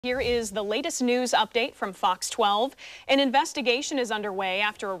Here is the latest news update from Fox 12. An investigation is underway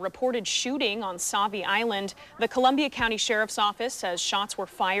after a reported shooting on Sauvie Island. The Columbia County Sheriff's Office says shots were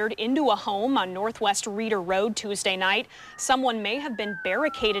fired into a home on Northwest Reeder Road Tuesday night. Someone may have been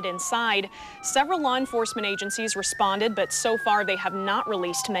barricaded inside. Several law enforcement agencies responded, but so far they have not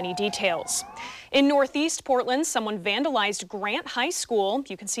released many details. In Northeast Portland, someone vandalized Grant High School.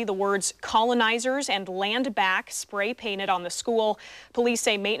 You can see the words colonizers and land back spray painted on the school. Police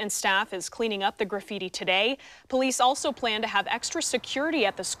say maintenance staff is cleaning up the graffiti today. Police also plan to have extra security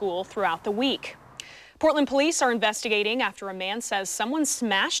at the school throughout the week. Portland police are investigating after a man says someone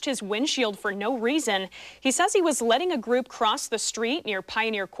smashed his windshield for no reason. He says he was letting a group cross the street near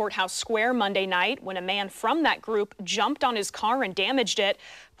Pioneer Courthouse Square Monday night when a man from that group jumped on his car and damaged it.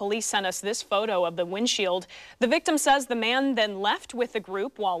 Police sent us this photo of the windshield. The victim says the man then left with the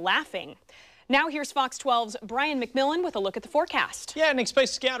group while laughing. Now here's Fox 12's Brian McMillan with a look at the forecast. Yeah, and expect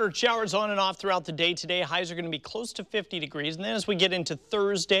scattered showers on and off throughout the day today. Highs are going to be close to 50 degrees. And then as we get into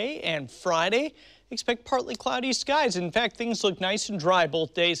Thursday and Friday, expect partly cloudy skies. In fact, things look nice and dry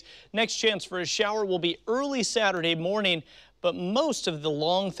both days. Next chance for a shower will be early Saturday morning, but most of the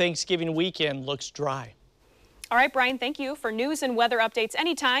long Thanksgiving weekend looks dry. All right, Brian, thank you. For news and weather updates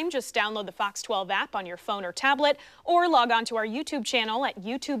anytime, just download the Fox 12 app on your phone or tablet or log on to our YouTube channel at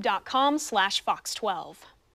youtube.com/Fox12.